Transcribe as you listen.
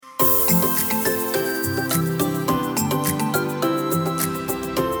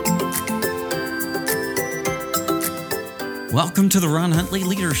Welcome to the Ron Huntley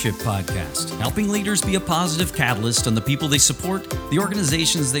Leadership Podcast, helping leaders be a positive catalyst on the people they support, the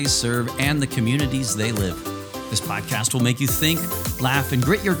organizations they serve, and the communities they live. This podcast will make you think, laugh, and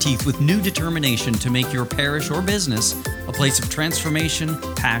grit your teeth with new determination to make your parish or business a place of transformation,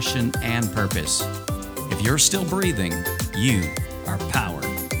 passion, and purpose. If you're still breathing, you are powered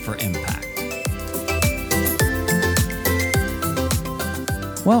for impact.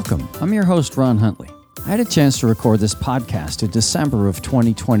 Welcome. I'm your host, Ron Huntley. I had a chance to record this podcast in December of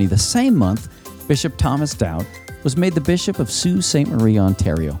 2020, the same month Bishop Thomas Dowd was made the Bishop of Sault Ste. Marie,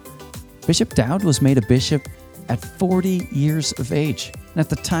 Ontario. Bishop Dowd was made a bishop at 40 years of age, and at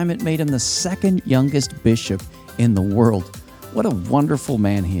the time it made him the second youngest bishop in the world. What a wonderful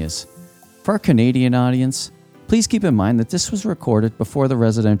man he is. For our Canadian audience, please keep in mind that this was recorded before the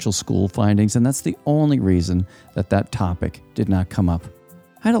residential school findings, and that's the only reason that topic did not come up.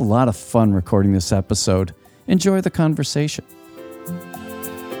 I had a lot of fun recording this episode. Enjoy the conversation.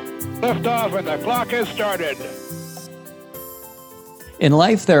 Lift off and the clock has started. In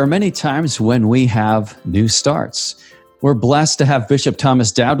life, there are many times when we have new starts. We're blessed to have Bishop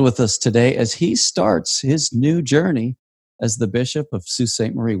Thomas Dowd with us today as he starts his new journey as the Bishop of Sault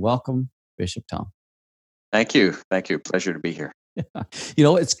Ste. Marie. Welcome, Bishop Tom. Thank you. Pleasure to be here. You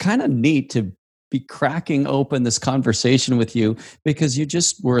know, it's kind of neat to be cracking open this conversation with you because you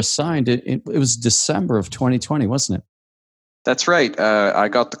just were assigned, it was December of 2020, wasn't it? That's right. I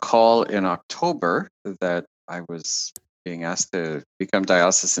got the call in October that I was being asked to become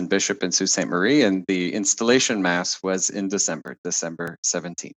diocesan bishop in Sault Ste. Marie, and the installation mass was in December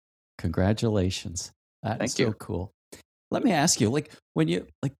 17th. Congratulations. That's so you. Cool. Let me ask you, when you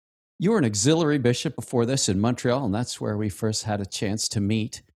were an auxiliary bishop before this in Montreal, and that's where we first had a chance to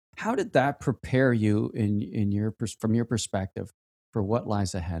meet. How did that prepare you from your perspective for what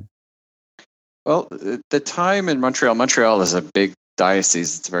lies ahead? Well, the time in Montreal is a big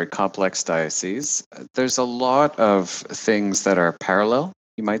diocese. It's a very complex diocese. There's a lot of things that are parallel,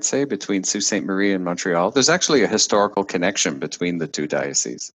 you might say, between Sault Ste. Marie and Montreal. There's actually a historical connection between the two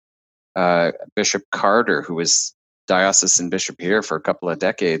dioceses. Bishop Carter, who was diocesan bishop here for a couple of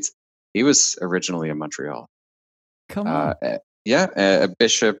decades, he was originally in Montreal. Come on.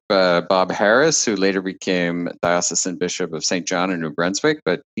 Bishop Bob Harris, who later became diocesan bishop of St. John in New Brunswick,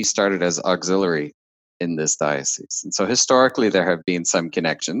 but he started as auxiliary in this diocese. And so historically, there have been some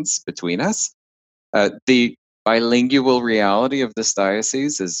connections between us. The bilingual reality of this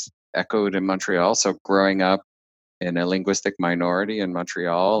diocese is echoed in Montreal. So growing up in a linguistic minority in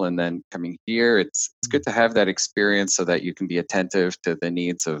Montreal and then coming here, it's good to have that experience so that you can be attentive to the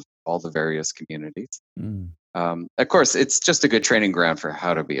needs of all the various communities. Of course, it's just a good training ground for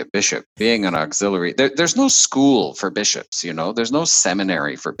how to be a bishop. Being an auxiliary, there's no school for bishops, there's no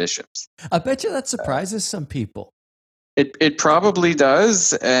seminary for bishops. I bet you that surprises some people. It probably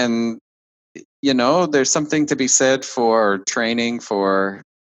does. And, there's something to be said for training for,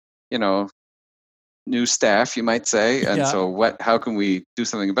 new staff, you might say. And so how can we do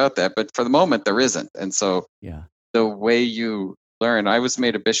something about that? But for the moment, there isn't. And so the way you learn, I was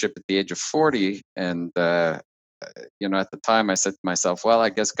made a bishop at the age of 40. And, at the time I said to myself, well, I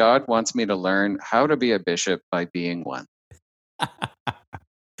guess God wants me to learn how to be a bishop by being one.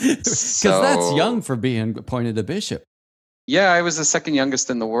 Because that's young for being appointed a bishop. Yeah, I was the second youngest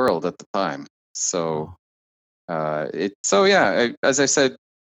in the world at the time. So, as I said,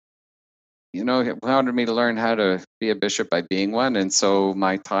 he wanted me to learn how to be a bishop by being one. And so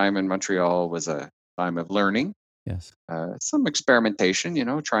my time in Montreal was a time of learning. Yes. Some experimentation,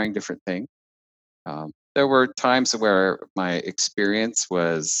 trying different things. There were times where my experience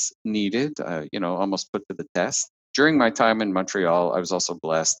was needed, almost put to the test. During my time in Montreal, I was also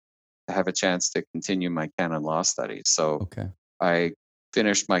blessed to have a chance to continue my canon law studies. So I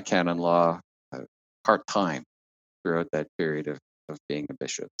finished my canon law part-time throughout that period of being a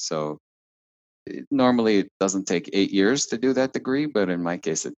bishop. So normally it doesn't take 8 years to do that degree, but in my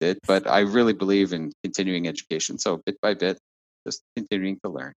case it did. But I really believe in continuing education. So bit by bit, just continuing to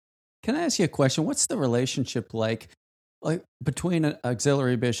learn. Can I ask you a question? What's the relationship like between an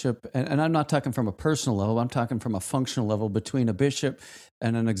auxiliary bishop, and I'm not talking from a personal level, I'm talking from a functional level, between a bishop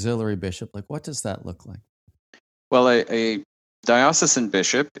and an auxiliary bishop? What does that look like? Well, a diocesan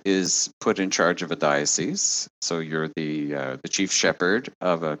bishop is put in charge of a diocese. So you're the chief shepherd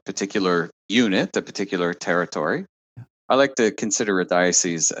of a particular unit, a particular territory. Yeah. I like to consider a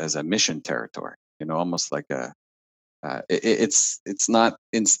diocese as a mission territory, almost like it's not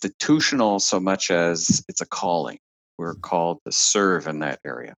institutional so much as it's a calling. We're called to serve in that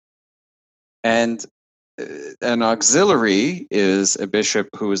area. And an auxiliary is a bishop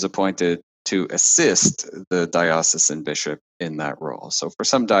who is appointed to assist the diocesan bishop in that role. So for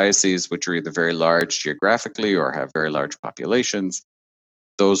some dioceses, which are either very large geographically or have very large populations,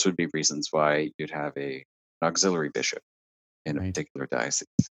 those would be reasons why you'd have an auxiliary bishop in a Right. particular diocese.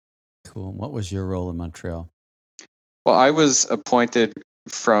 Cool. What was your role in Montreal? Well, I was appointed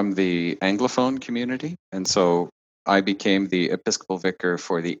from the Anglophone community, and so I became the Episcopal Vicar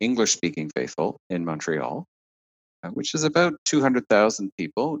for the English-speaking faithful in Montreal, which is about 200,000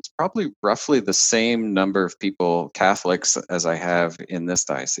 people. It's probably roughly the same number of people, Catholics, as I have in this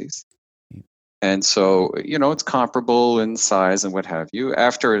diocese. And so, it's comparable in size and what have you.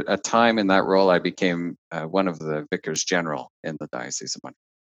 After a time in that role, I became one of the vicars general in the Diocese of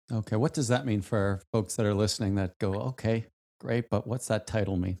Montreal. Okay. What does that mean for folks that are listening that go, okay, great, but what's that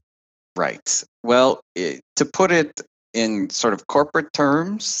title mean? Right. Well, to put it in sort of corporate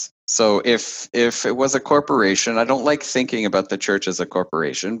terms, so if it was a corporation, I don't like thinking about the church as a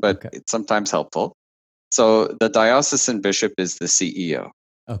corporation, but Okay. it's sometimes helpful. So the diocesan bishop is the CEO.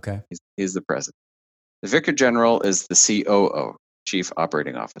 Okay. He's the president. The vicar general is the COO, chief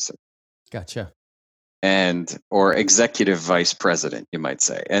operating officer. Gotcha. Or executive vice president, you might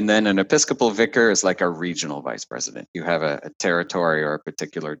say. And then an episcopal vicar is like a regional vice president. You have a territory or a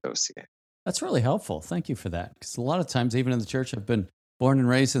particular dossier. That's really helpful. Thank you for that. Because a lot of times, even in the church, I've been born and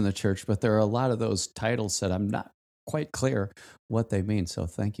raised in the church, but there are a lot of those titles that I'm not quite clear what they mean. So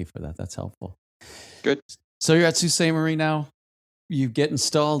thank you for that. That's helpful. Good. So you're at Sault Ste. Marie now. You get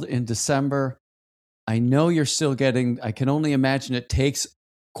installed in December. I know you're still I can only imagine it takes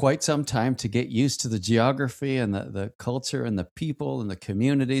quite some time to get used to the geography and the culture and the people and the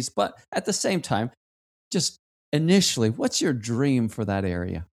communities. But at the same time, just initially, what's your dream for that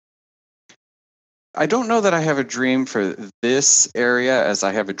area? I don't know that I have a dream for this area as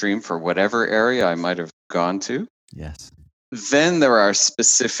I have a dream for whatever area I might have gone to. Yes. Then there are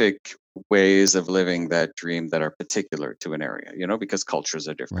specific ways of living that dream that are particular to an area, because cultures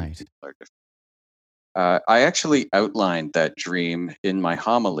are different. Right. People are different. I actually outlined that dream in my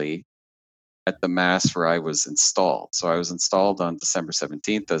homily at the Mass where I was installed. So I was installed on December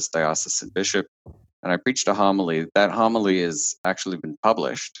 17th as diocesan bishop, and I preached a homily. That homily has actually been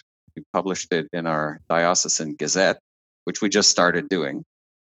published. We published it in our diocesan gazette, which we just started doing,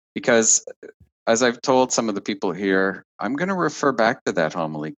 because as I've told some of the people here, I'm going to refer back to that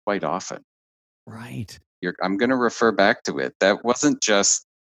homily quite often. Right. I'm going to refer back to it. That wasn't just,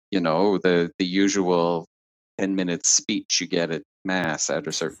 the usual 10-minute speech you get at Mass at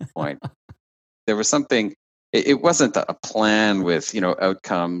a certain point. There was something, it wasn't a plan with,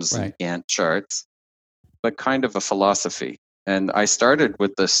 outcomes Right. and Gantt charts, but kind of a philosophy. And I started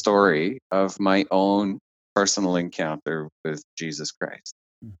with the story of my own personal encounter with Jesus Christ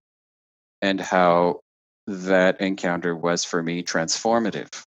and how that encounter was for me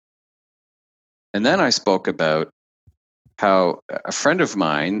transformative. And then I spoke about how a friend of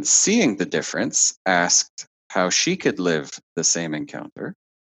mine, seeing the difference, asked how she could live the same encounter.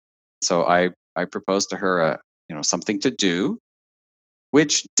 So I proposed to her something to do,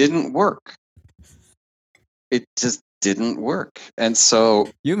 which didn't work. It just didn't work. And so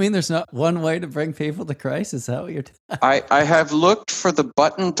You mean there's not one way to bring people to Christ? Is that what you're I have looked for the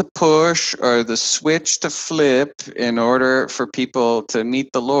button to push or the switch to flip in order for people to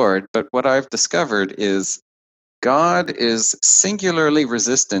meet the Lord. But what I've discovered is God is singularly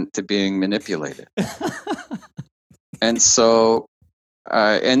resistant to being manipulated. And so,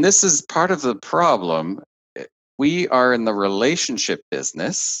 and this is part of the problem. We are in the relationship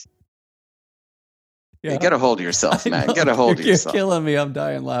business. Yeah. You get a hold of yourself, man. Get a hold of yourself. You're killing me. I'm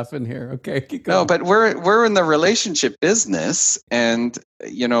dying laughing here. Okay, keep going. No, but we're in the relationship business, and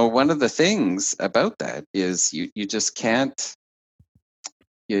one of the things about that is you just can't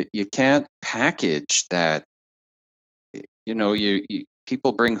you can't package that. You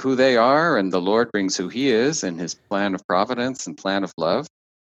people bring who they are, and the Lord brings who He is, and His plan of providence and plan of love.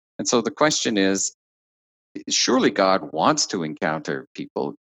 And so the question is, surely God wants to encounter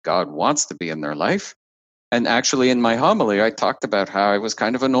people. God wants to be in their life. And actually, in my homily, I talked about how I was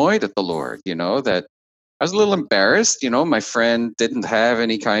kind of annoyed at the Lord, that I was a little embarrassed. My friend didn't have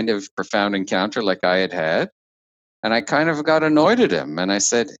any kind of profound encounter like I had had. And I kind of got annoyed at him. And I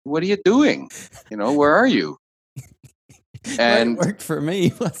said, what are you doing? Where are you? And it worked for me.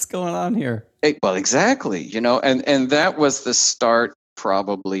 What's going on here? Well, exactly. And that was the start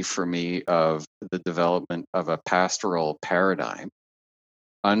probably for me of the development of a pastoral paradigm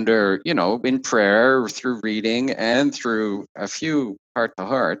under, in prayer, through reading, and through a few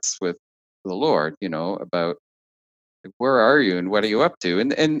heart-to-hearts with the Lord, about where are you and what are you up to?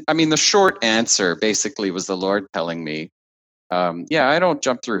 And I mean, the short answer basically was the Lord telling me, Yeah, I don't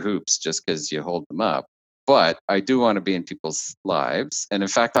jump through hoops just because you hold them up, but I do want to be in people's lives. And in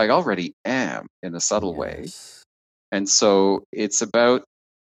fact, I already am in a subtle way. Yes. And so it's about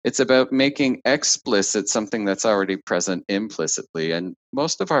making explicit something that's already present implicitly. And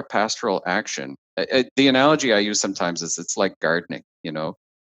most of our pastoral action, the analogy I use sometimes is it's like gardening.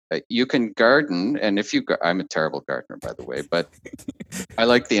 You can garden, and I'm a terrible gardener, by the way, but I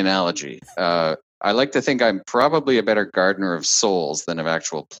like the analogy. I like to think I'm probably a better gardener of souls than of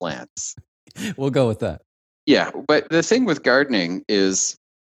actual plants. We'll go with that. Yeah, but the thing with gardening is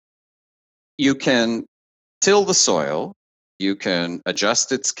you can till the soil, you can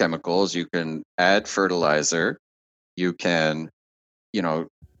adjust its chemicals, you can add fertilizer, you can, you know,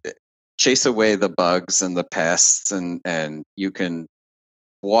 chase away the bugs and the pests, and you can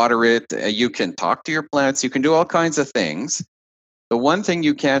water it, you can talk to your plants, you can do all kinds of things. The one thing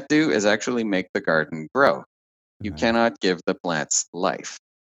you can't do is actually make the garden grow. You Right. cannot give the plants life.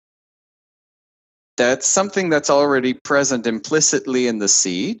 That's something that's already present implicitly in the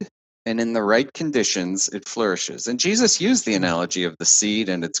seed, and in the right conditions, it flourishes. And Jesus used the analogy of the seed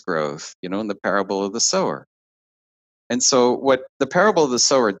and its growth, in the parable of the sower. And so, what the parable of the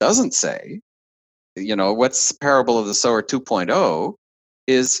sower doesn't say, what's parable of the sower 2.0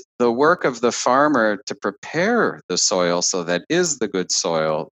 is the work of the farmer to prepare the soil so that is the good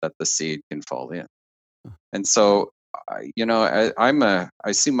soil that the seed can fall in. And so, I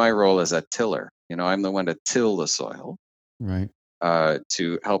see my role as a tiller. I'm the one to till the soil, Right.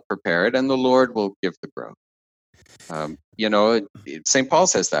 to help prepare it, and the Lord will give the growth. St. Paul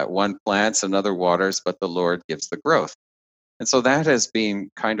says that one plants, another waters, but the Lord gives the growth. And so that has been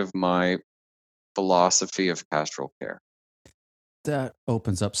kind of my philosophy of pastoral care. That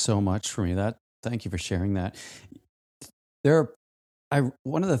opens up so much for me. Thank you for sharing that.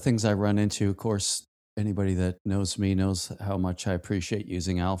 One of the things I run into, of course, anybody that knows me knows how much I appreciate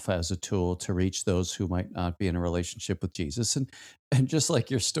using Alpha as a tool to reach those who might not be in a relationship with Jesus. And just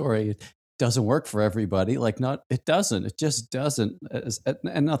like your story, it doesn't work for everybody. It doesn't. It just doesn't,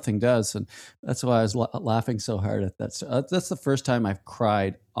 and nothing does. And that's why I was laughing so hard at that. So, that's the first time I've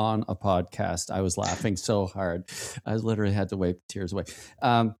cried on a podcast. I was laughing so hard, I literally had to wipe tears away.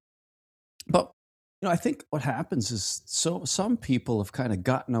 But I think what happens is some people have kind of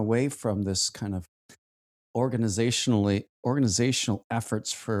gotten away from this kind of organizational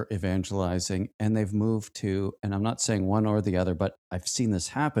efforts for evangelizing, and they've moved to, and I'm not saying one or the other, but I've seen this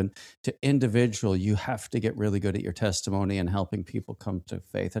happen to individual. You have to get really good at your testimony and helping people come to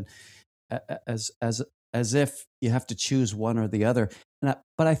faith, and as if you have to choose one or the other.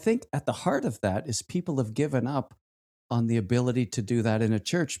 But I think at the heart of that is people have given up on the ability to do that in a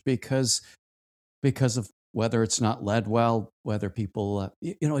church because of whether it's not led well, whether people,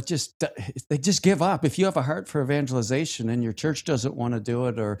 they just give up. If you have a heart for evangelization and your church doesn't want to do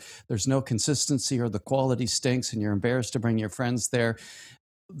it, or there's no consistency, or the quality stinks and you're embarrassed to bring your friends there,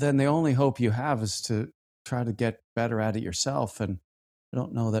 then the only hope you have is to try to get better at it yourself. And I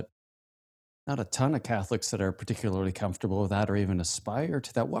don't know that not a ton of Catholics that are particularly comfortable with that or even aspire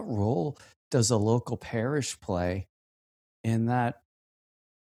to that. What role does a local parish play in that,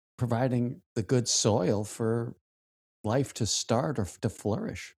 providing the good soil for life to start or to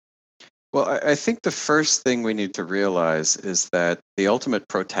flourish? Well, I think the first thing we need to realize is that the ultimate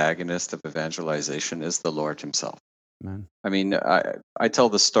protagonist of evangelization is the Lord himself. Man. I mean, I tell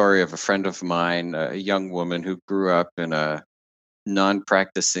the story of a friend of mine, a young woman who grew up in a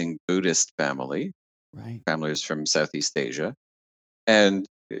non-practicing Buddhist family. Right. Family was from Southeast Asia. And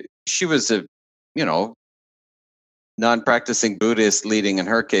she was a, you know, non-practicing Buddhist leading in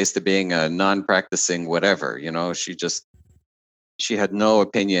her case to being a non-practicing whatever. She had no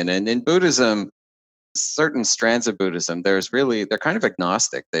opinion. And in Buddhism, certain strands of Buddhism, they're kind of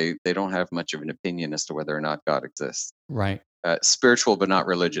agnostic. They don't have much of an opinion as to whether or not God exists. Right. Spiritual but not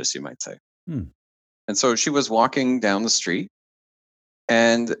religious, you might say. And so she was walking down the street,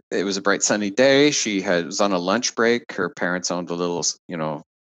 and it was a bright sunny day. Was on a lunch break. Her parents owned a little,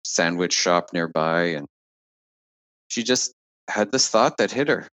 sandwich shop nearby, and she just had this thought that hit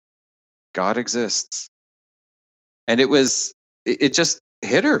her: God exists. And it just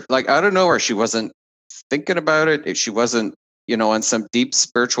hit her like out of nowhere. She wasn't thinking about it. If she wasn't, on some deep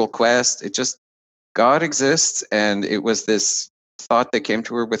spiritual quest, it just, God exists. And it was this thought that came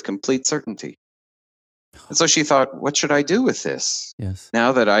to her with complete certainty. And so she thought, what should I do with this? Yes.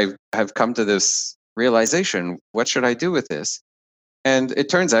 Now that I have come to this realization, what should I do with this? And it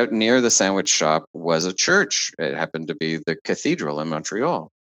turns out near the sandwich shop was a church. It happened to be the cathedral in Montreal.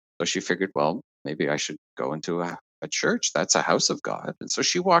 So she figured, well, maybe I should go into a church. That's a house of God. And so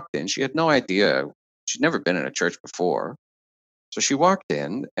she walked in. She had no idea. She'd never been in a church before. So she walked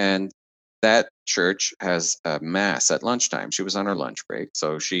in, and that church has a mass at lunchtime. She was on her lunch break.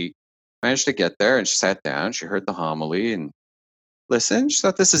 So she managed to get there and she sat down. She heard the homily and listened. She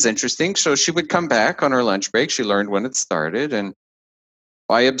thought this is interesting. So she would come back on her lunch break. She learned when it started. And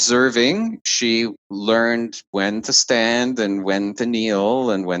by observing, she learned when to stand and when to kneel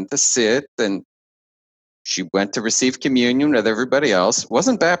and when to sit. And she went to receive communion with everybody else,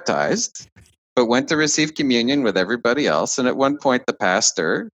 wasn't baptized, but went to receive communion with everybody else. And at one point, the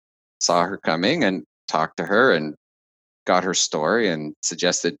pastor saw her coming and talked to her and got her story and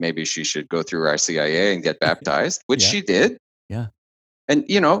suggested maybe she should go through RCIA and get baptized, which Yeah. she did. Yeah. And,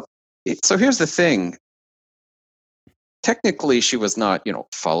 so here's the thing. Technically, she was not,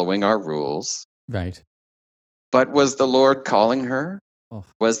 following our rules, Right. but was the Lord calling her? Oh,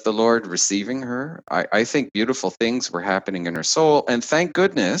 Was the Lord receiving her? I think beautiful things were happening in her soul. And thank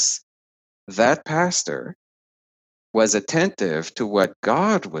goodness that pastor was attentive to what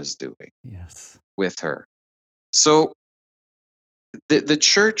God was doing yes. with her. So the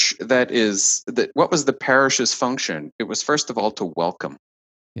church what was the parish's function? It was first of all to welcome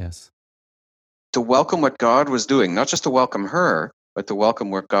Yes. what God was doing, not just to welcome her, but to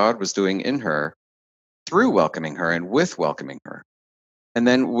welcome what God was doing in her through welcoming her and with welcoming her. And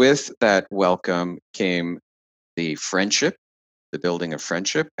then with that welcome came the friendship, the building of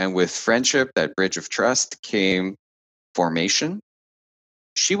friendship. And with friendship, that bridge of trust, came formation.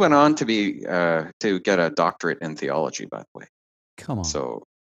 She went on to be to get a doctorate in theology, by the way. Come on. So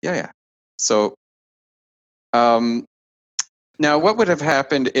yeah. So now, what would have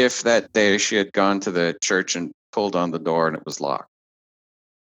happened if that day she had gone to the church and pulled on the door and it was locked?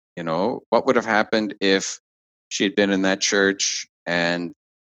 What would have happened if she had been in that church and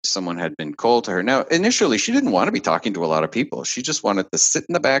someone had been cold to her? Now, initially, she didn't want to be talking to a lot of people. She just wanted to sit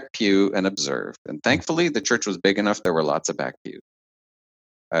in the back pew and observe. And thankfully, the church was big enough. There were lots of back pews.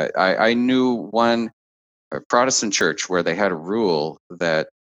 I knew one Protestant church where they had a rule that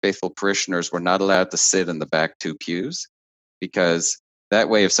faithful parishioners were not allowed to sit in the back two pews, because that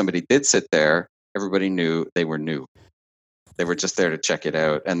way, if somebody did sit there, everybody knew they were new. They were just there to check it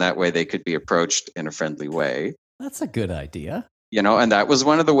out, and that way they could be approached in a friendly way. That's a good idea. And that was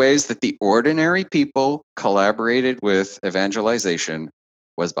one of the ways that the ordinary people collaborated with evangelization,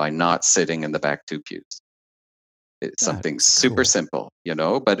 was by not sitting in the back two pews. It's something super simple,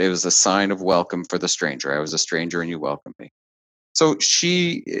 but it was a sign of welcome for the stranger. I was a stranger and you welcomed me. So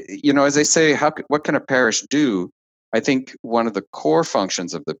she, as they say, what can a parish do? I think one of the core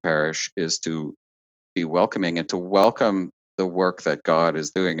functions of the parish is to be welcoming and to welcome the work that God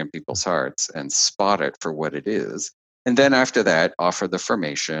is doing in people's hearts and spot it for what it is. And then after that, offer the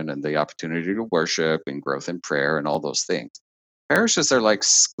formation and the opportunity to worship and growth in prayer and all those things. Parishes are like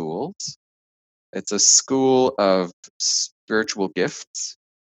schools. It's a school of spiritual gifts,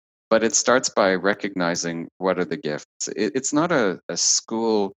 but it starts by recognizing what are the gifts. It's not a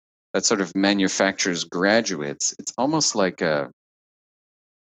school that sort of manufactures graduates. It's almost like an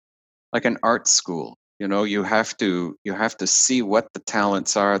art school. You have to see what the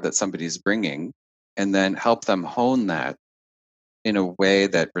talents are that somebody's bringing, and then help them hone that in a way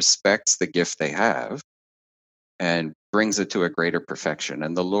that respects the gift they have and brings it to a greater perfection.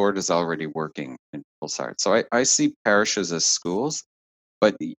 And the Lord is already working in people's hearts. So I see parishes as schools,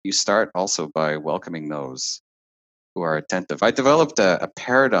 but you start also by welcoming those who are attentive. I developed a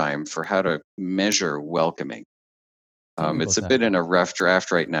paradigm for how to measure welcoming. It's a bit in a rough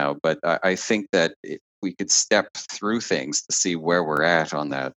draft right now, but I think that if we could step through things to see where we're at on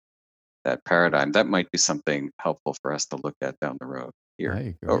that paradigm, that might be something helpful for us to look at down the road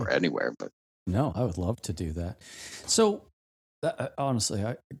here or anywhere. But no, I would love to do that. So honestly,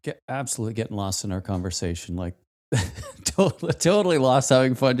 I get absolutely getting lost in our conversation, like totally lost,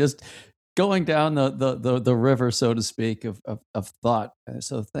 having fun, just going down the river, so to speak, of thought.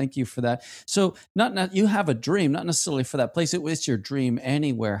 So thank you for that. So not you have a dream, not necessarily for that place. It was your dream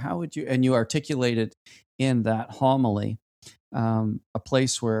anywhere. How would you, and you articulated in that homily, a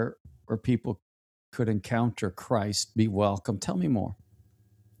place where people could encounter Christ, be welcome. Tell me more.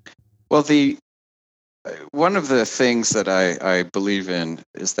 Well, one of the things that I believe in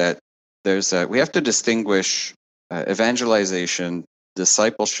is that we have to distinguish evangelization,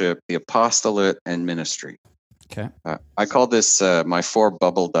 discipleship, the apostolate, and ministry. Okay. I call this my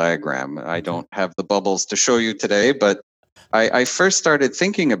 4-bubble diagram. I don't have the bubbles to show you today, but I first started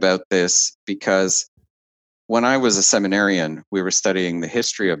thinking about this because when I was a seminarian, we were studying the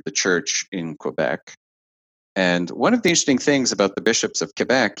history of the church in Quebec. And one of the interesting things about the bishops of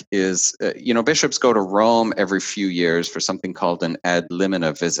Quebec is, bishops go to Rome every few years for something called an ad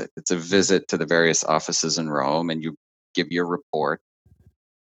limina visit. It's a visit to the various offices in Rome, and you give you a report.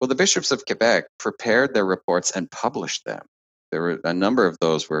 Well, the bishops of Quebec prepared their reports and published them. There were a number of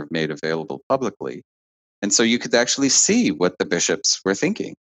those were made available publicly. And so you could actually see what the bishops were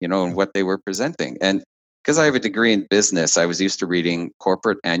thinking, and what they were presenting. And because I have a degree in business, I was used to reading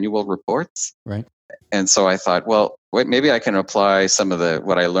corporate annual reports. Right. And so I thought, well, maybe I can apply some of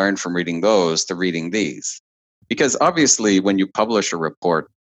what I learned from reading those to reading these. Because obviously, when you publish a report,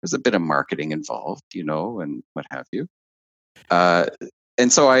 there's a bit of marketing involved, and what have you.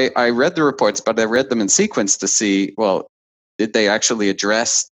 And so I read the reports, but I read them in sequence to see, well, did they actually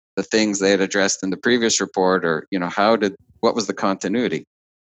address the things they had addressed in the previous report, or what was the continuity?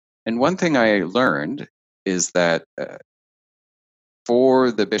 And one thing I learned is that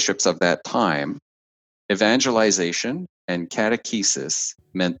for the bishops of that time, evangelization and catechesis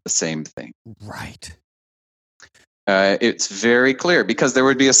meant the same thing. Right. It's very clear because there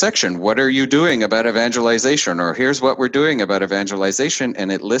would be a section, what are you doing about evangelization? Or here's what we're doing about evangelization.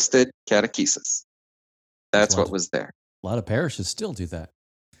 And it listed catechesis. That's what was there. A lot of parishes still do that.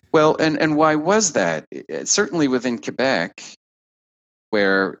 Well, and why was that? Certainly within Quebec,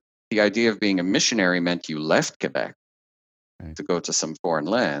 where the idea of being a missionary meant you left Quebec to go to some foreign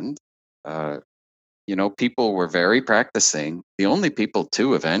land, people were very practicing. The only people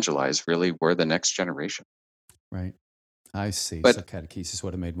to evangelize really were the next generation. Right. I see. But so catechesis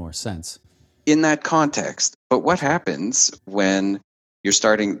would have made more sense in that context. But what happens when you're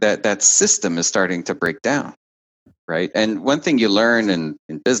starting that system is starting to break down, right? And one thing you learn in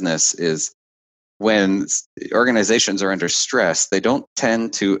business is when organizations are under stress, they don't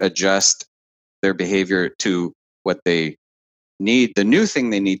tend to adjust their behavior to what they need, the new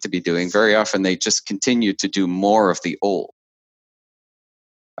thing they need to be doing. Very often they just continue to do more of the old.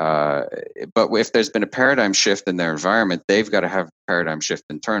 But if there's been a paradigm shift in their environment, they've got to have a paradigm shift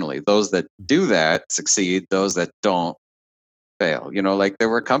internally. Those that do that succeed. Those that don't fail. Like there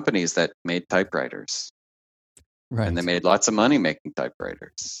were companies that made typewriters. Right. And they made lots of money making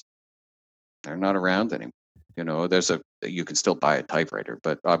typewriters. They're not around anymore. You can still buy a typewriter,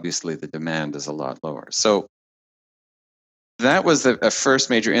 but obviously the demand is a lot lower. So that was a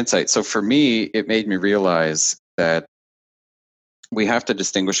first major insight. So for me, it made me realize that we have to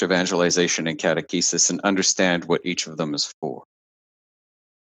distinguish evangelization and catechesis and understand what each of them is for.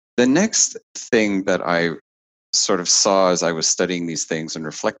 The next thing that I sort of saw as I was studying these things and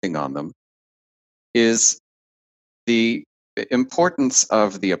reflecting on them is the importance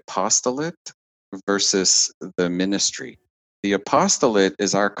of the apostolate versus the ministry. The apostolate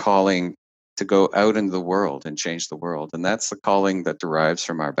is our calling to go out into the world and change the world, and that's the calling that derives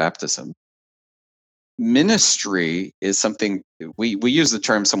from our baptism. Ministry is something we use the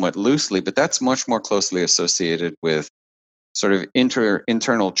term somewhat loosely, but that's much more closely associated with sort of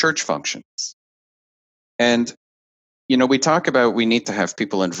internal church functions. And we talk about we need to have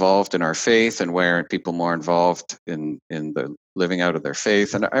people involved in our faith, and where people more involved in the living out of their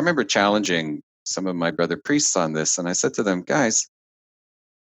faith. And I remember challenging some of my brother priests on this, and I said to them, guys,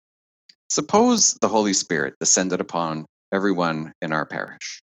 suppose the Holy Spirit descended upon everyone in our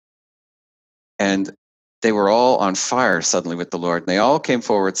parish, and they were all on fire suddenly with the Lord, and they all came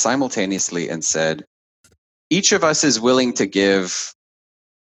forward simultaneously and said, each of us is willing to give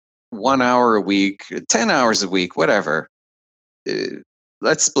 1 hour a week, 10 hours a week, whatever.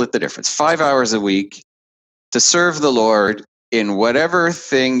 Let's split the difference. 5 hours a week to serve the Lord in whatever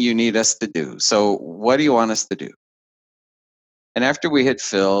thing you need us to do. So what do you want us to do? And after we had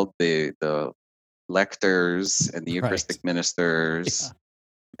filled the lectors and the Eucharistic ministers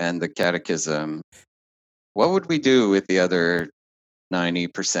and the catechism, what would we do with the other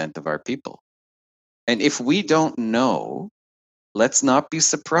 90% of our people? And if we don't know, let's not be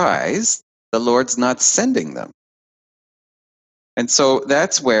surprised the Lord's not sending them. And so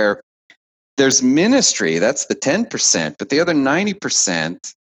that's where there's ministry, that's the 10%, but the other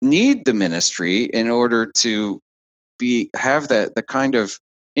 90% need the ministry in order to have the kind of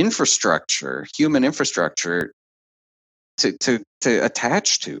infrastructure, human infrastructure to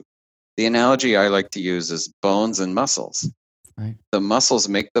attach to. The analogy I like to use is bones and muscles. Right. The muscles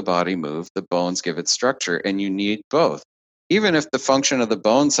make the body move, the bones give it structure, and you need both. Even if the function of the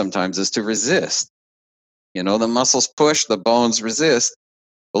bone sometimes is to resist. The muscles push, the bones resist.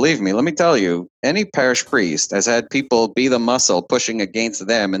 Believe me, let me tell you, any parish priest has had people be the muscle pushing against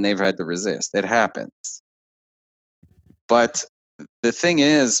them, and they've had to resist. It happens. But the thing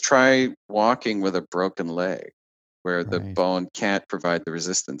is, try walking with a broken leg where the bone can't provide the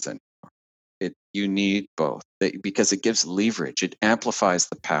resistance anymore. You need both because it gives leverage. It amplifies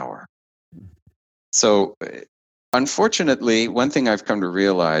the power. So Unfortunately, one thing I've come to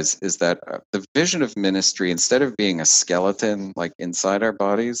realize is that the vision of ministry, instead of being a skeleton like inside our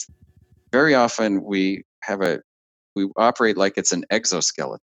bodies, very often we operate like it's an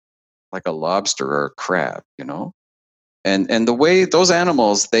exoskeleton, like a lobster or a crab, And the way those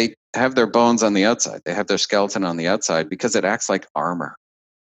animals, they have their bones on the outside, they have their skeleton on the outside because it acts like armor.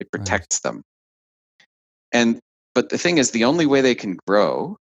 It Right. protects them. But the thing is, the only way they can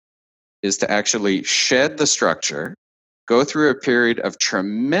grow is to actually shed the structure, go through a period of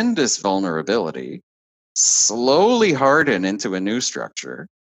tremendous vulnerability, slowly harden into a new structure,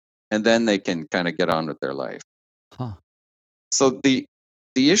 and then they can kind of get on with their life. Huh. So the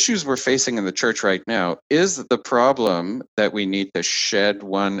issues we're facing in the church right now is the problem that we need to shed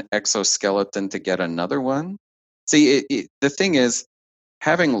one exoskeleton to get another one. See, the thing is,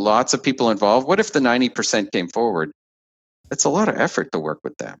 having lots of people involved, what if the 90% came forward? It's a lot of effort to work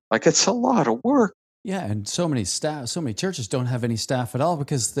with them. Like, it's a lot of work. Yeah, and so many churches don't have any staff at all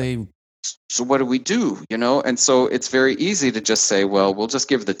because they. So what do we do? And so it's very easy to just say, well, we'll just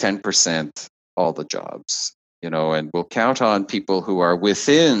give the 10% all the jobs, and we'll count on people who are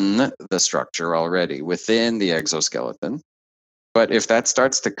within the structure already, within the exoskeleton. But if that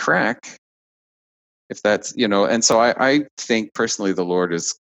starts to crack, if that's, and so I think personally the Lord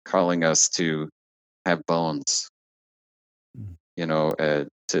is calling us to have bones,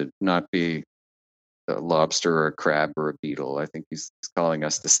 to not be a lobster or a crab or a beetle. I think he's calling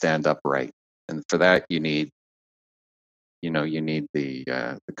us to stand upright. And for that, you need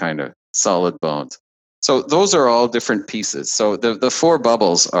the kind of solid bones. So those are all different pieces. So the four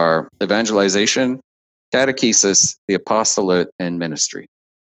bubbles are evangelization, catechesis, the apostolate, and ministry.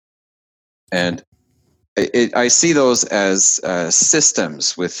 And I see those as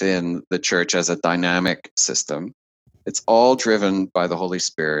systems within the church, as a dynamic system. It's all driven by the Holy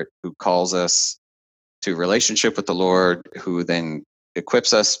Spirit, who calls us to relationship with the Lord, who then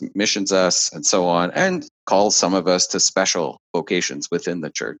equips us, missions us, and so on, and calls some of us to special vocations within the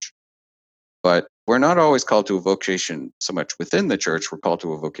church. But we're not always called to a vocation so much within the church, we're called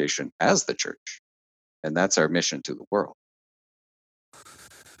to a vocation as the church. And that's our mission to the world.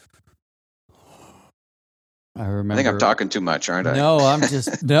 I remember. I think I'm talking too much, aren't I? No,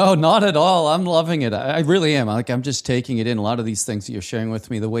 no, not at all. I'm loving it. I really am. I'm just taking it in. A lot of these things that you're sharing with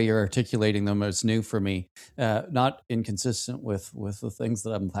me, the way you're articulating them is new for me. Not inconsistent with the things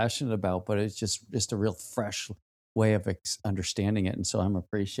that I'm passionate about, but it's just a real fresh way of understanding it. And so I'm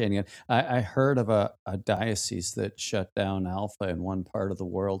appreciating it. I heard of a diocese that shut down Alpha in one part of the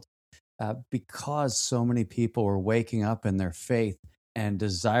world because so many people were waking up in their faith and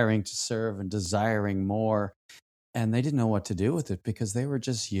desiring to serve and desiring more. And they didn't know what to do with it because they were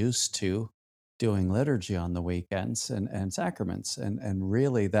just used to doing liturgy on the weekends and sacraments. And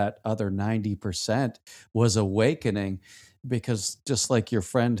really that other 90% was awakening, because just like your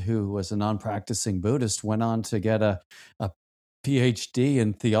friend who was a non-practicing Buddhist went on to get a PhD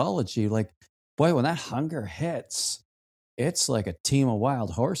in theology, like, boy, when that hunger hits, it's like a team of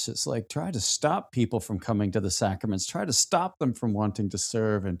wild horses. Like, try to stop people from coming to the sacraments, try to stop them from wanting to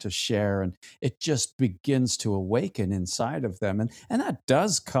serve and to share. And it just begins to awaken inside of them. And that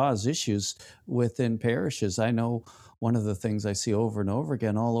does cause issues within parishes. I know one of the things I see over and over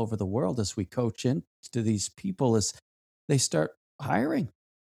again all over the world as we coach into these people is they start hiring,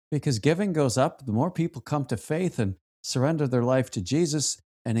 because giving goes up. The more people come to faith and surrender their life to Jesus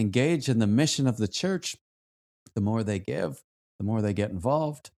and engage in the mission of the church, the more they give, the more they get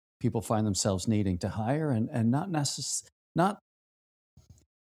involved. People find themselves needing to hire, and not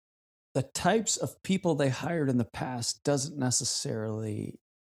the types of people they hired in the past doesn't necessarily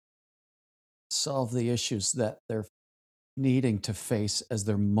solve the issues that they're needing to face as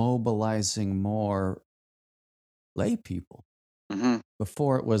they're mobilizing more lay people. Mm-hmm.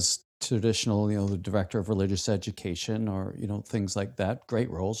 Before it was traditional, the director of religious education or, things like that, great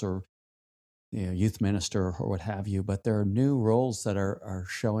roles, or youth minister or what have you, but there are new roles that are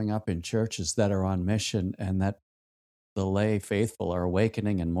showing up in churches that are on mission, and that the lay faithful are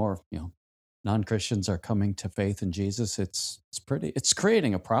awakening, and more, non-Christians are coming to faith in Jesus. It's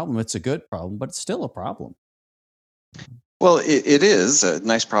creating a problem. It's a good problem, but it's still a problem. Well, it is a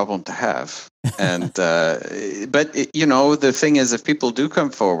nice problem to have. And, but the thing is, if people do come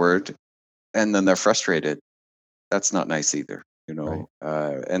forward and then they're frustrated, that's not nice either. Right.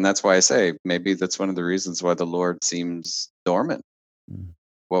 And that's why I say maybe that's one of the reasons why the Lord seems dormant.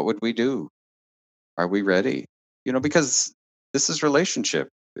 What would we do? Are we ready? Because this is relationship.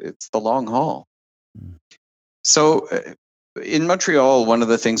 It's the long haul. So in Montreal, one of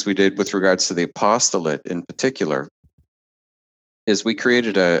the things we did with regards to the apostolate in particular is we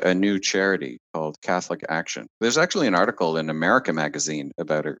created a new charity called Catholic Action. There's actually an article in America Magazine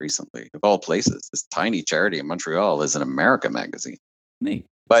about it recently. Of all places, this tiny charity in Montreal is an America Magazine. Neat.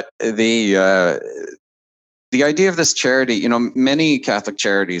 But the idea of this charity, you know, many Catholic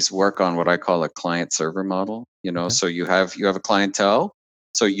charities work on what I call a client server model. You know, Okay. so you have a clientele.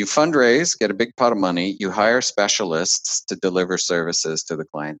 So you fundraise, get a big pot of money, you hire specialists to deliver services to the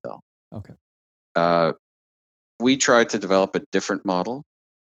clientele. Okay. We tried to develop a different model,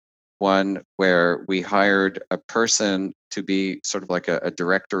 one where we hired a person to be sort of like a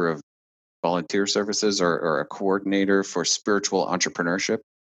director of volunteer services or a coordinator for spiritual entrepreneurship.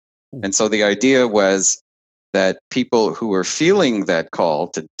 Ooh. And so the idea was that people who were feeling that call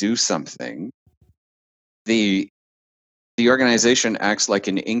to do something, the organization acts like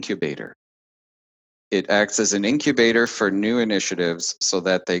an incubator. It acts as an incubator for new initiatives so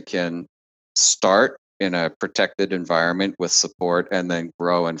that they can start in a protected environment with support and then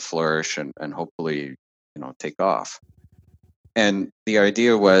grow and flourish and hopefully, you know, take off. And the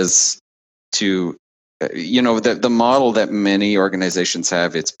idea was to, you know, the model that many organizations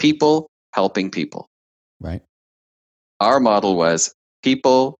have, it's people helping people. Right. Our model was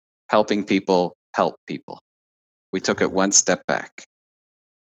people helping people help people. We took it one step back.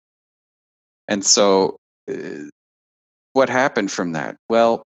 And so what happened from that?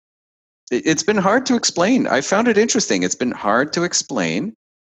 Well, it's been hard to explain. I found it interesting. It's been hard to explain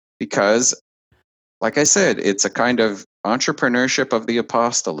because, like I said, it's a kind of entrepreneurship of the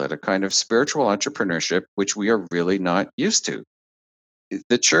apostolate, a kind of spiritual entrepreneurship, which we are really not used to.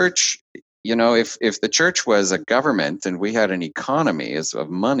 The church, you know, if the church was a government and we had an economy of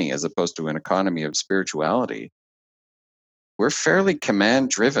money as opposed to an economy of spirituality, we're fairly command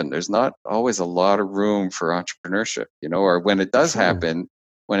driven. There's not always a lot of room for entrepreneurship, you know, or when it does happen,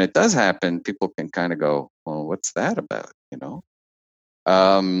 people can kind of go, well, what's that about, you know?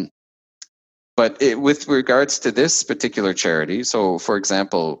 But with regards to this particular charity, so for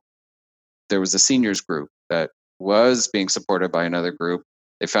example, there was a seniors group that was being supported by another group.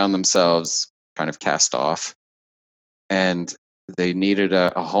 They found themselves kind of cast off, and they needed a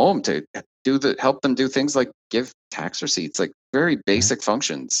home to help them do things like give tax receipts, like very basic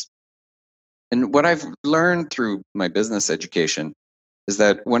functions. And what I've learned through my business education is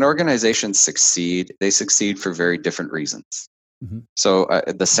that when organizations succeed, they succeed for very different reasons. Mm-hmm. So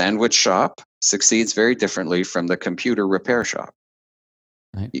the sandwich shop succeeds very differently from the computer repair shop.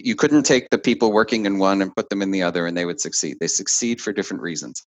 Right. You couldn't take the people working in one and put them in the other and they would succeed. They succeed for different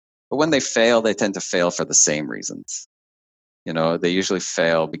reasons. But when they fail, they tend to fail for the same reasons. You know, they usually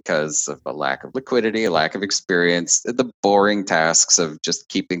fail because of a lack of liquidity, a lack of experience, the boring tasks of just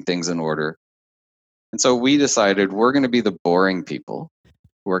keeping things in order. And so we decided we're going to be the boring people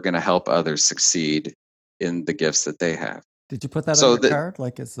who are going to help others succeed in the gifts that they have. Did you put that on your card?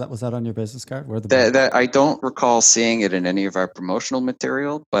 Like, was that on your business card? That I don't recall seeing it in any of our promotional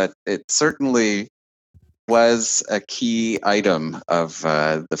material, but it certainly was a key item of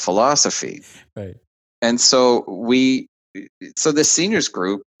the philosophy. Right. And so the seniors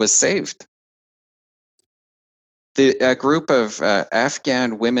group was saved. A group of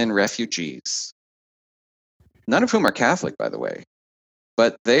Afghan women refugees, none of whom are Catholic, by the way,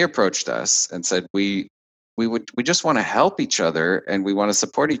 but they approached us and said, we just want to help each other and we want to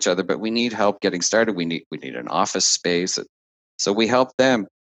support each other, but we need help getting started. We need an office space. So we helped them.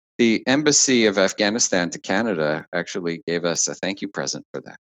 The Embassy of Afghanistan to Canada actually gave us a thank you present for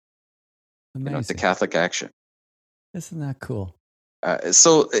that. Amazing. You know, the Catholic Action. Isn't that cool?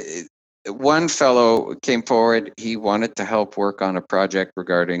 One fellow came forward. He wanted to help work on a project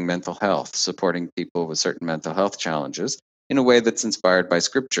regarding mental health, supporting people with certain mental health challenges in a way that's inspired by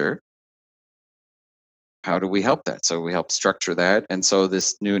Scripture. How do we help that? So we help structure that. And so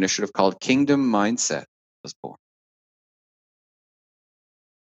this new initiative called Kingdom Mindset was born.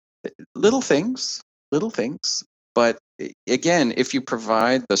 Little things. But again, if you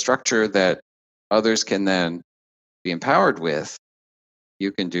provide the structure that others can then be empowered with,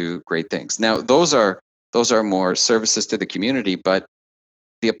 you can do great things. Now, those are more services to the community, but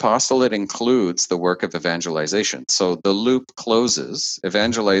the apostolate includes the work of evangelization. So the loop closes.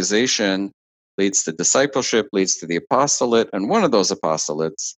 Evangelization leads to discipleship, leads to the apostolate, and one of those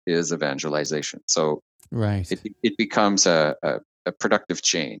apostolates is evangelization. So right, it becomes a productive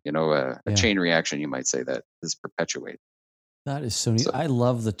chain, you know, a chain reaction, you might say, that is perpetuated. That is so neat. I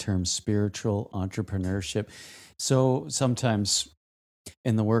love the term spiritual entrepreneurship. So sometimes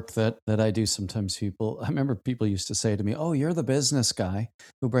in the work that I do, I remember people used to say to me, "Oh, you're the business guy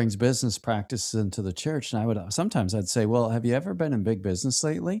who brings business practices into the church." And I'd say, "Well, have you ever been in big business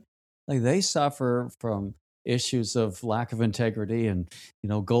lately? Like, they suffer from issues of lack of integrity and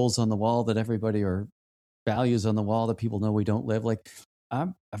goals on the wall that everybody, or values on the wall that people know we don't live. Like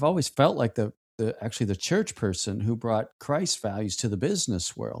I've always felt like the church person who brought Christ values to the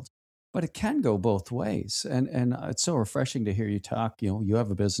business world. But it can go both ways, and it's so refreshing to hear you talk. You have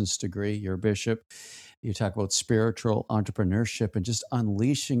a business degree, you're a bishop. You talk about spiritual entrepreneurship and just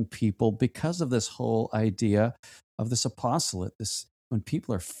unleashing people because of this whole idea of this apostolate. This, when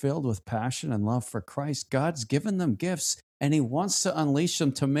people are filled with passion and love for Christ, God's given them gifts, and He wants to unleash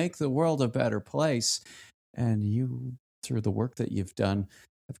them to make the world a better place. And you, through the work that you've done,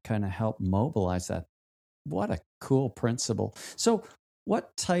 have kind of helped mobilize that. What a cool principle. So,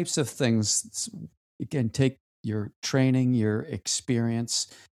 what types of things, again, take your training, your experience,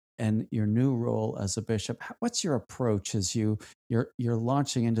 and your new role as a bishop? What's your approach as you're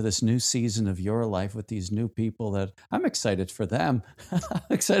launching into this new season of your life with these new people? That I'm excited for them. I'm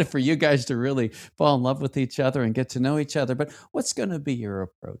excited for you guys to really fall in love with each other and get to know each other. But what's going to be your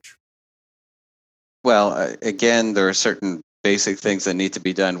approach? Well, again, there are certain basic things that need to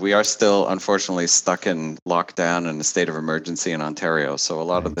be done. We are still, unfortunately, stuck in lockdown and a state of emergency in Ontario. So a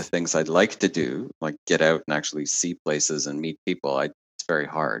lot of the things I'd like to do, like get out and actually see places and meet people, it's very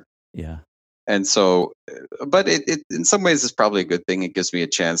hard. Yeah. And so, but it in some ways is probably a good thing. It gives me a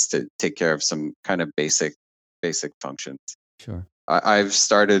chance to take care of some kind of basic functions. Sure. I've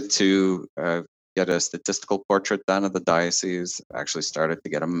started to get a statistical portrait done of the diocese. Actually started to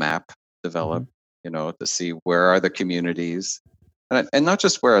get a map developed, to see where are the communities, and not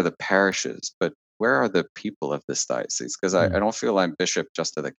just where are the parishes, but where are the people of this diocese? Because I don't feel I'm bishop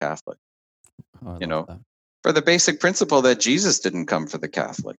just to the Catholic. Oh, I love that. For the basic principle that Jesus didn't come for the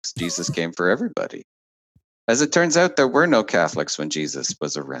Catholics. Jesus came for everybody. As it turns out, there were no Catholics when Jesus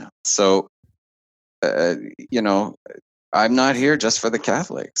was around. So, I'm not here just for the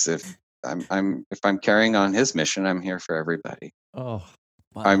Catholics. If I'm carrying on His mission, I'm here for everybody. Oh,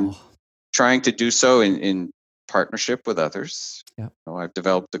 wow. I'm trying to do so in partnership with others. Yeah. I've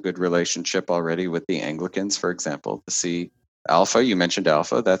developed a good relationship already with the Anglicans, for example, to see Alpha. You mentioned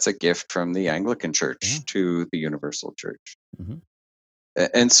Alpha. That's a gift from the Anglican Church to the Universal Church.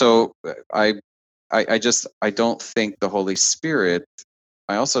 And so I don't think the Holy Spirit,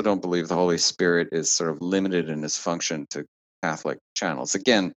 I also don't believe the Holy Spirit is sort of limited in his function to Catholic channels.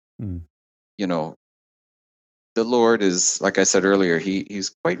 Again, the Lord is, like I said earlier,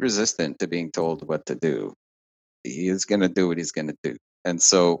 he's quite resistant to being told what to do. He is going to do what He's going to do. And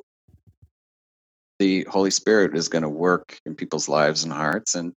so the Holy Spirit is going to work in people's lives and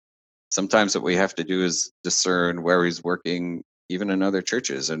hearts. And sometimes what we have to do is discern where He's working, even in other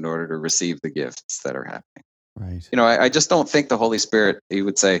churches, in order to receive the gifts that are happening. Right. I just don't think the Holy Spirit, He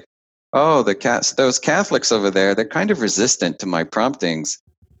would say, oh, those Catholics over there, they're kind of resistant to my promptings.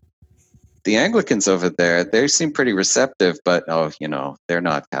 The Anglicans over there, they seem pretty receptive, but they're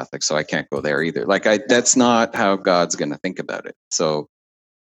not Catholic, so I can't go there either. That's not how God's going to think about it. So,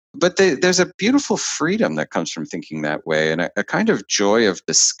 but there's a beautiful freedom that comes from thinking that way, and a kind of joy of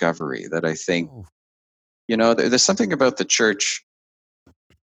discovery that I think, there's something about the church.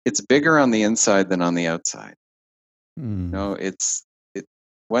 It's bigger on the inside than on the outside.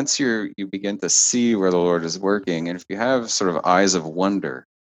 Once you begin to see where the Lord is working, and if you have sort of eyes of wonder,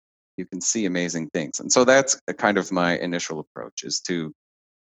 you can see amazing things. And so that's a kind of my initial approach, is to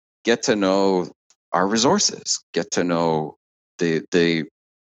get to know our resources, get to know the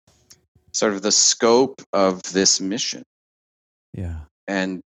sort of the scope of this mission. Yeah.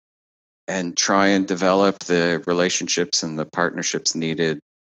 And try and develop the relationships and the partnerships needed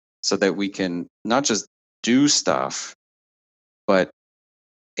so that we can not just do stuff, but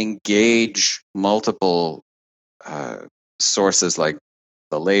engage multiple sources like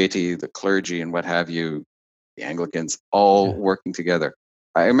the laity, the clergy, and what have you, the Anglicans, all working together.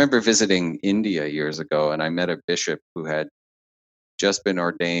 I remember visiting India years ago, and I met a bishop who had just been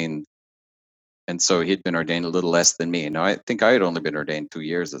ordained. And so he'd been ordained a little less than me. Now, I think I had only been ordained 2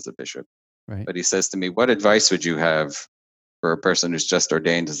 years as a bishop. Right. But he says to me, what advice would you have for a person who's just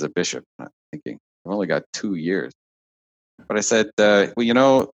ordained as a bishop? And I'm thinking, I've only got 2 years. But I said,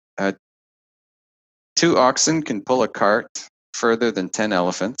 2 oxen can pull a cart further than 10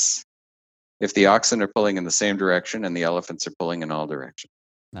 elephants if the oxen are pulling in the same direction and the elephants are pulling in all directions.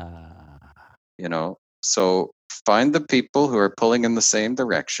 So find the people who are pulling in the same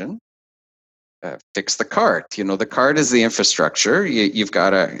direction. Fix the cart. The cart is the infrastructure. You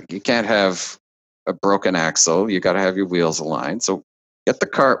can't have a broken axle. You got to have your wheels aligned. So get the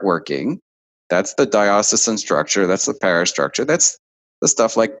cart working. That's the diocesan structure. That's the parish structure. That's the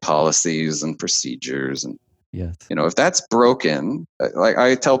stuff like policies and procedures. And if that's broken, like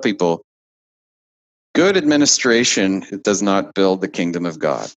I tell people, Good administration does not build the kingdom of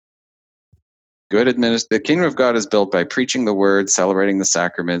God. The kingdom of God is built by preaching the word, celebrating the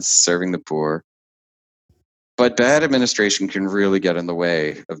sacraments, serving the poor. But bad administration can really get in the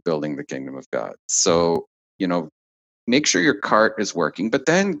way of building the kingdom of God. So, make sure your cart is working, but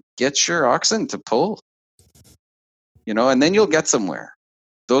then get your oxen to pull, and then you'll get somewhere.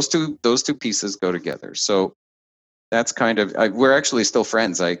 Those two pieces go together. So that's kind of, we're actually still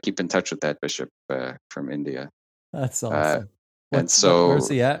friends. I keep in touch with that bishop from India. That's awesome. Where's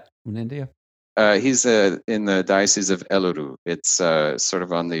he at in India? He's in the Diocese of Eluru. It's sort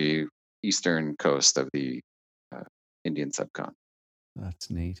of on the eastern coast of the Indian subcontinent. That's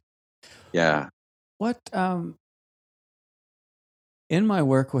neat. Yeah. What in my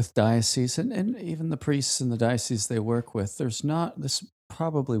work with diocese and even the priests in the diocese they work with, this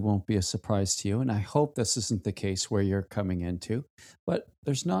probably won't be a surprise to you, and I hope this isn't the case where you're coming into, but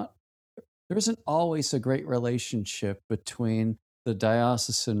there isn't always a great relationship between the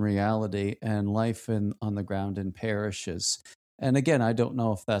diocesan reality and life on the ground in parishes. And again, I don't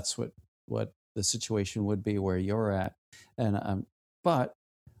know if that's what the situation would be where you're at. And but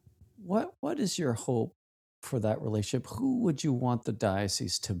what is your hope for that relationship? Who would you want the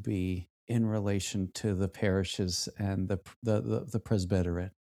diocese to be in relation to the parishes and the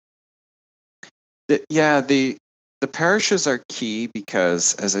presbyterate? The parishes are key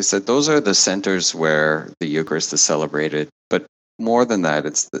because, as I said, those are the centers where the Eucharist is celebrated. But more than that,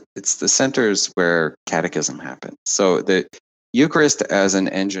 it's the centers where catechism happens. So the Eucharist as an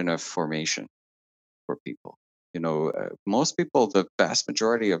engine of formation for people. Most people, the vast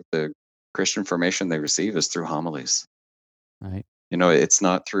majority of the Christian formation they receive is through homilies. Right. It's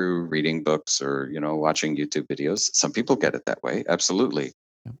not through reading books or, watching YouTube videos. Some people get it that way. Absolutely.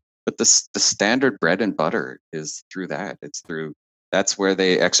 Yep. But the standard bread and butter is through that. That's where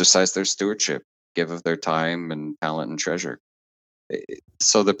they exercise their stewardship, give of their time and talent and treasure.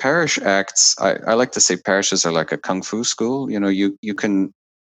 So the parish acts, I like to say parishes are like a kung fu school. You can,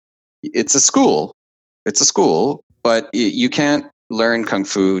 it's a school, but you can't learn kung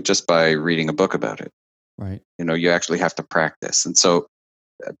fu just by reading a book about it. Right. You actually have to practice. And so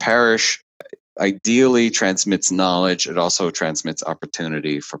a parish ideally transmits knowledge. It also transmits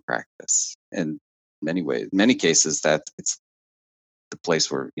opportunity for practice. In many cases, that it's the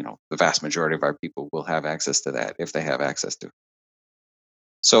place where, the vast majority of our people will have access to that if they have access to it.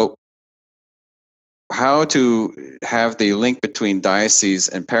 So how to have the link between diocese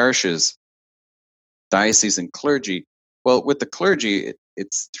and parishes, diocese and clergy? Well, with the clergy,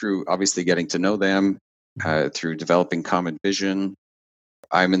 it's through obviously getting to know them, through developing common vision.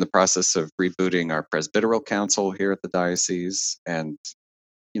 I'm in the process of rebooting our presbyteral council here at the diocese and,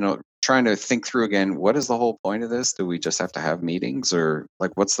 trying to think through again, what is the whole point of this? Do we just have to have meetings or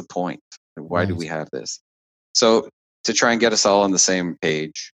what's the point? Why do we have this? So to try and get us all on the same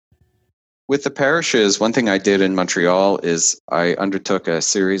page. With the parishes, one thing I did in Montreal is I undertook a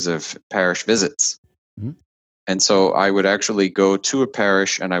series of parish visits. Mm-hmm. And so I would actually go to a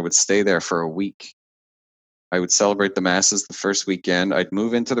parish and I would stay there for a week. I would celebrate the masses the first weekend. I'd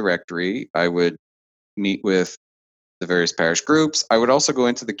move into the rectory. I would meet with the various parish groups. I would also go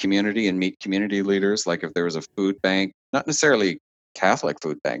into the community and meet community leaders. Like if there was a food bank, not necessarily Catholic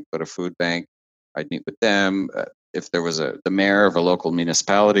food bank, but a food bank, I'd meet with them. If there was the mayor of a local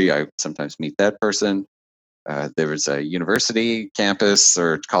municipality, I would sometimes meet that person. There was a university campus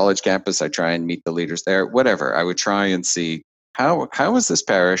or college campus, I try and meet the leaders there. Whatever, I would try and see how is this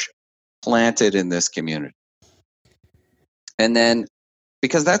parish planted in this community. And then,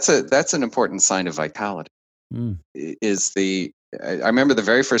 because that's an important sign of vitality, I remember the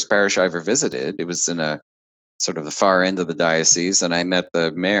very first parish I ever visited, it was in a sort of the far end of the diocese, and I met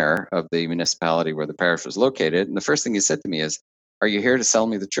the mayor of the municipality where the parish was located, and the first thing he said to me is, "Are you here to sell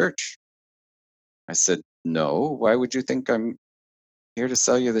me the church?" I said, "No, why would you think I'm here to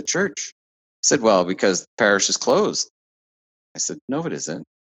sell you the church?" He said, "Well, because the parish is closed." I said, "No, it isn't."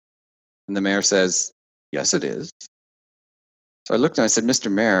 And the mayor says, "Yes, it is." So I looked and I said,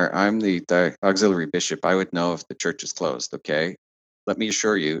 "Mr. Mayor, I'm the auxiliary bishop. I would know if the church is closed, okay? Let me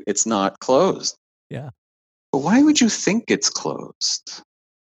assure you, it's not closed." Yeah. "But why would you think it's closed?"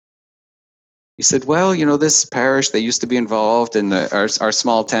 He said, "Well, this parish, they used to be involved in our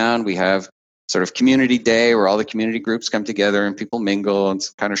small town. We have sort of community day where all the community groups come together and people mingle and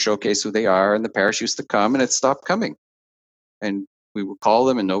kind of showcase who they are. And the parish used to come and it stopped coming. And we would call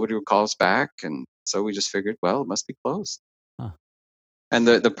them and nobody would call us back. And so we just figured, well, it must be closed." Huh. And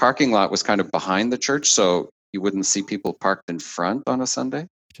the parking lot was kind of behind the church, so you wouldn't see people parked in front on a Sunday.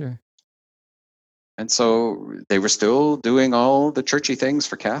 Sure. And so they were still doing all the churchy things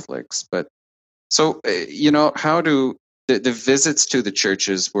for Catholics, but So, how do the visits to the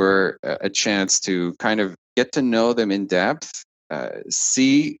churches were a chance to kind of get to know them in depth,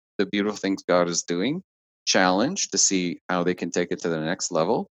 see the beautiful things God is doing, challenge to see how they can take it to the next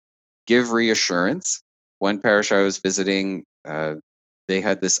level, give reassurance. One parish I was visiting, they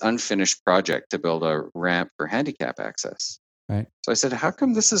had this unfinished project to build a ramp for handicap access. Right. So I said, how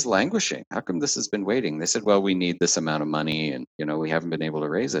come this is languishing? How come this has been waiting? They said, well, we need this amount of money and, we haven't been able to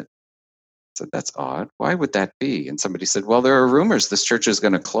raise it. I said, that's odd. Why would that be? And somebody said, well, there are rumors this church is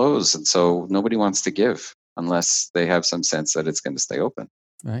going to close. And so nobody wants to give unless they have some sense that it's going to stay open.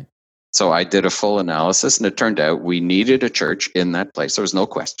 Right. So I did a full analysis, and it turned out we needed a church in that place. There was no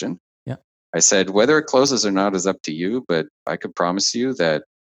question. Yeah. I said, whether it closes or not is up to you, but I could promise you that,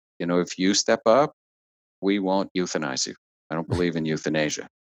 if you step up, we won't euthanize you. I don't believe in euthanasia.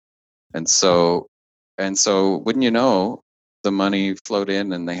 And so wouldn't you know, the money flowed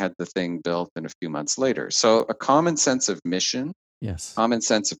in and they had the thing built in a few months later. So a common sense of mission, Yes. common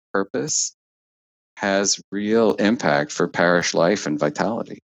sense of purpose has real impact for parish life and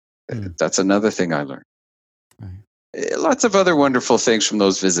vitality. That's another thing I learned. Right. Lots of other wonderful things from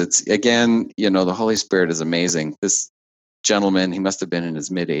those visits. Again, the Holy Spirit is amazing. This gentleman, he must have been in his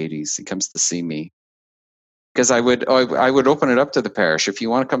mid-80s. He comes to see me because I would open it up to the parish. If you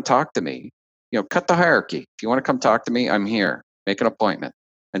want to come talk to me, cut the hierarchy. If you want to come talk to me, I'm here. Make an appointment.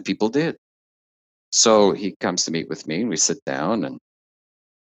 And people did. So he comes to meet with me and we sit down and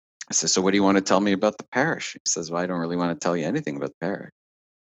I said, so what do you want to tell me about the parish? He says, well, I don't really want to tell you anything about the parish.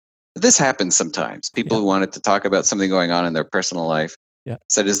 This happens sometimes. People who wanted to talk about something going on in their personal life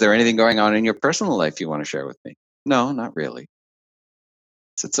said, is there anything going on in your personal life you want to share with me? No, not really.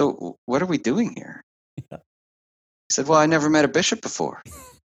 I said, so what are we doing here? He said, well, I never met a bishop before.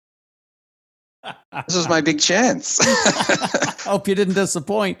 This was my big chance. Hope you didn't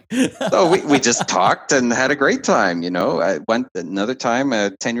disappoint. So we just talked and had a great time. I went another time,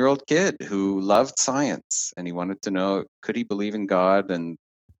 a 10-year-old kid who loved science and he wanted to know, could he believe in God and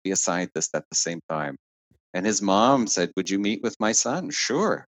be a scientist at the same time? And his mom said, would you meet with my son?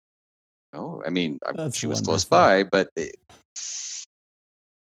 Sure. Oh, I mean, she was close by, but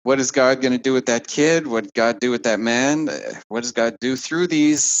what is God going to do with that kid? What did God do with that man? What does God do through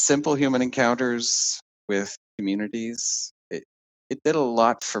these simple human encounters with communities? It did a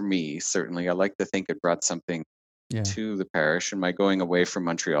lot for me, certainly. I like to think it brought something to the parish. And my going away from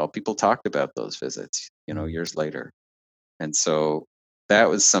Montreal, people talked about those visits, years later. And so that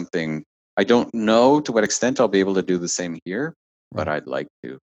was something. I don't know to what extent I'll be able to do the same here, but I'd like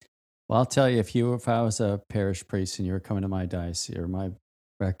to. Well, I'll tell you, if I was a parish priest and you were coming to my diocese or my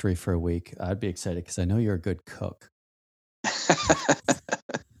rectory for a week, I'd be excited because I know you're a good cook.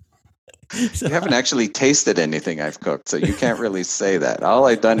 You haven't actually tasted anything I've cooked, so you can't really say that. All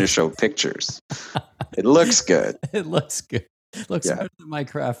I've done is show pictures. It looks good. It looks good. Looks better than my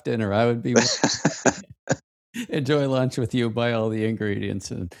craft dinner. I would be enjoy lunch with you, buy all the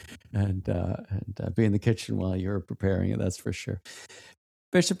ingredients, and be in the kitchen while you're preparing it. That's for sure.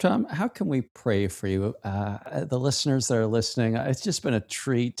 Bishop Tom, how can we pray for you? The listeners that are listening, it's just been a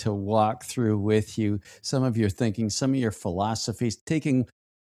treat to walk through with you some of your thinking, some of your philosophies, taking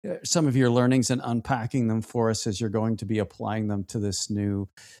some of your learnings and unpacking them for us as you're going to be applying them to this new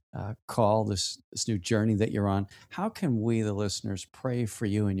call, this new journey that you're on. How can we, the listeners, pray for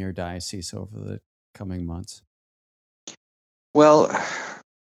you and your diocese over the coming months? Well,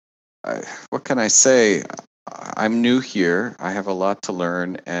 what can I say? I'm new here. I have a lot to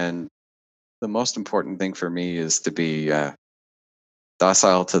learn. And the most important thing for me is to be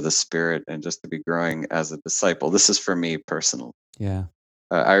docile to the Spirit and just to be growing as a disciple. This is for me personally. Yeah.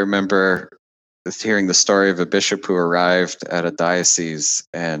 I remember hearing the story of a bishop who arrived at a diocese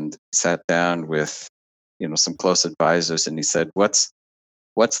and sat down with, some close advisors, and he said, "What's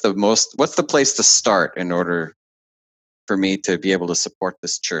the place to start in order for me to be able to support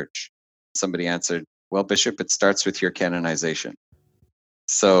this church?" Somebody answered, "Well, Bishop, it starts with your canonization."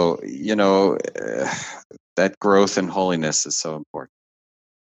 So, that growth in holiness is so important.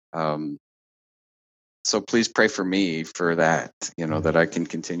 So please pray for me for that, that I can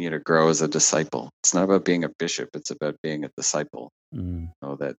continue to grow as a disciple. It's not about being a bishop. It's about being a disciple.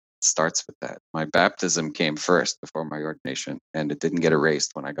 That starts with that. My baptism came first before my ordination, and it didn't get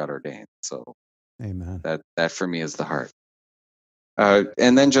erased when I got ordained. So amen. That for me is the heart.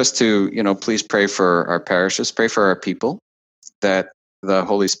 And then just to, please pray for our parishes, pray for our people, that the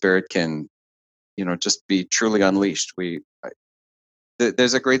Holy Spirit can, just be truly unleashed.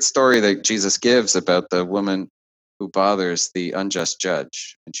 There's a great story that Jesus gives about the woman who bothers the unjust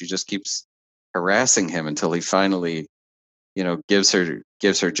judge, and she just keeps harassing him until he finally, gives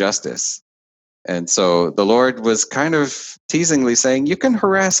her justice. And so the Lord was kind of teasingly saying, you can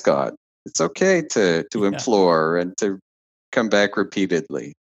harass God. It's okay to implore and to come back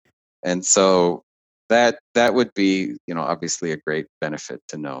repeatedly. And so that would be, obviously a great benefit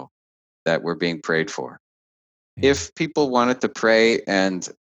to know that we're being prayed for. Yeah. If people wanted to pray, and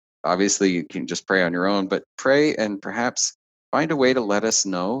obviously you can just pray on your own, but pray and perhaps find a way to let us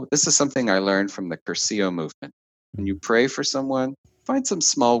know. This is something I learned from the Cursillo movement. When you pray for someone, find some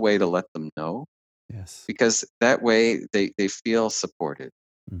small way to let them know. Yes. Because that way they feel supported.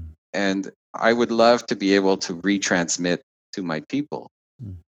 And I would love to be able to retransmit to my people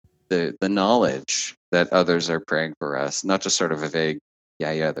the knowledge that others are praying for us, not just sort of a vague,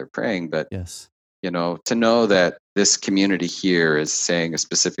 they're praying, but yes, to know that this community here is saying a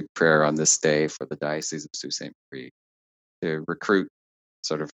specific prayer on this day for the Diocese of Sault Ste. Marie, to recruit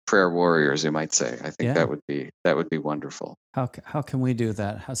sort of prayer warriors, you might say. I think that would be wonderful. How can we do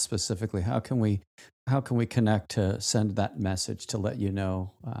that? How specifically? How can we connect to send that message to let you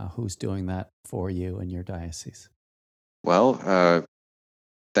know who's doing that for you in your diocese? Well,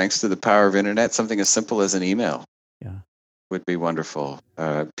 thanks to the power of internet, something as simple as an email would be wonderful.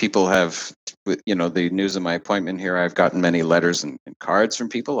 People have, the news of my appointment here, I've gotten many letters and cards from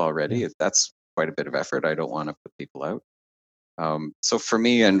people already. That's quite a bit of effort. I don't want to put people out. So for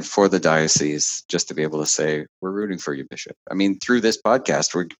me and for the diocese, just to be able to say, we're rooting for you, Bishop. I mean, through this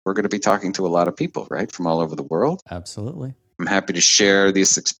podcast, we're going to be talking to a lot of people, right, from all over the world. Absolutely. I'm happy to share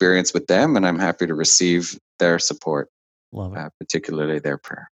this experience with them, and I'm happy to receive their support. Love it. Particularly their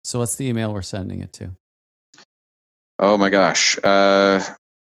prayer. So what's the email we're sending it to? Oh my gosh. Now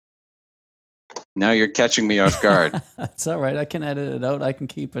you're catching me off guard. That's all right. I can edit it out. I can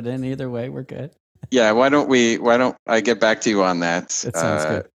keep it in. Either way, we're good. Yeah, why don't I get back to you on that? It sounds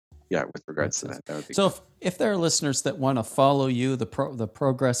good. Yeah, with regards to that would be so. Good. If there are listeners that want to follow you, the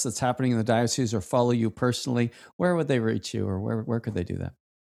progress that's happening in the diocese, or follow you personally, where would they reach you, or where could they do that?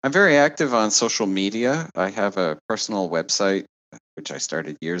 I'm very active on social media. I have a personal website which I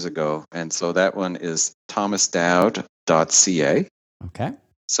started years ago, and so that one is thomasdowd.ca. Okay.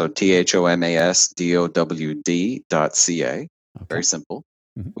 So thomasdowd.ca. Okay. Very simple.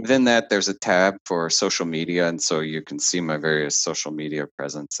 Mm-hmm. Within that, there's a tab for social media, and so you can see my various social media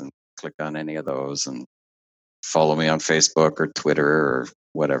presence and click on any of those and follow me on Facebook or Twitter or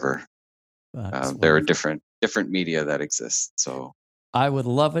whatever. There are different media that exist. So I would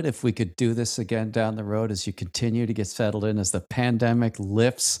love it if we could do this again down the road as you continue to get settled in, as the pandemic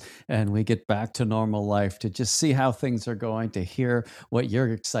lifts and we get back to normal life, to just see how things are going, to hear what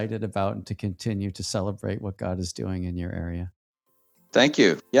you're excited about, and to continue to celebrate what God is doing in your area. Thank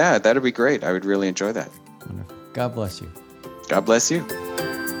you. Yeah, that'd be great. I would really enjoy that. Wonderful. God bless you. God bless you.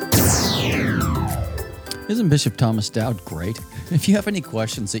 Isn't Bishop Thomas Dowd great? If you have any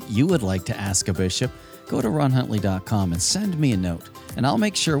questions that you would like to ask a bishop, go to ronhuntley.com and send me a note, and I'll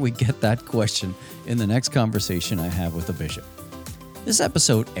make sure we get that question in the next conversation I have with a bishop. This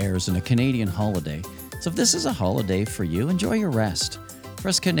episode airs on a Canadian holiday, so if this is a holiday for you, enjoy your rest. For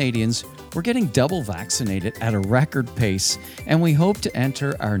us Canadians, we're getting double vaccinated at a record pace, and we hope to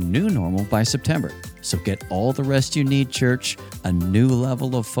enter our new normal by September. So get all the rest you need, church. A new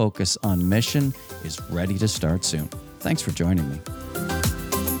level of focus on mission is ready to start soon. Thanks for joining me.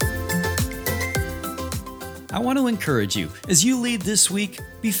 I want to encourage you, as you lead this week,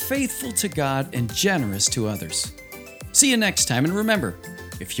 be faithful to God and generous to others. See you next time, and remember,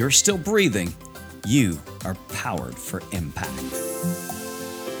 if you're still breathing, you are powered for impact.